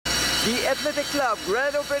The Athletic Club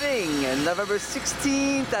grand opening November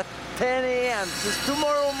 16th at 10 a.m. Just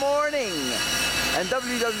tomorrow morning. And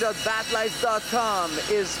www.batlights.com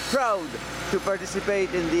is proud to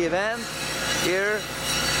participate in the event here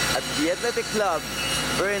at the Athletic Club.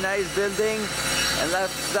 Very nice building. And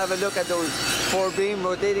let's have a look at those 4 beams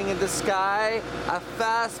rotating in the sky. A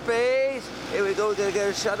fast pace. Here we go, to get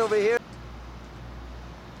a shot over here.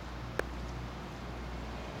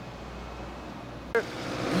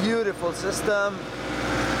 Beautiful system.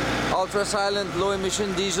 Ultra silent, low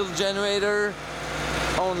emission diesel generator.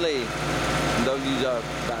 Only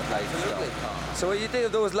www.batlights.com. So what do you think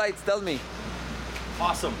of those lights? Tell me.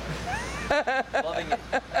 Awesome. Loving it.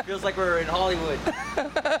 Feels like we're in Hollywood.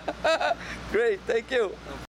 Great, thank you.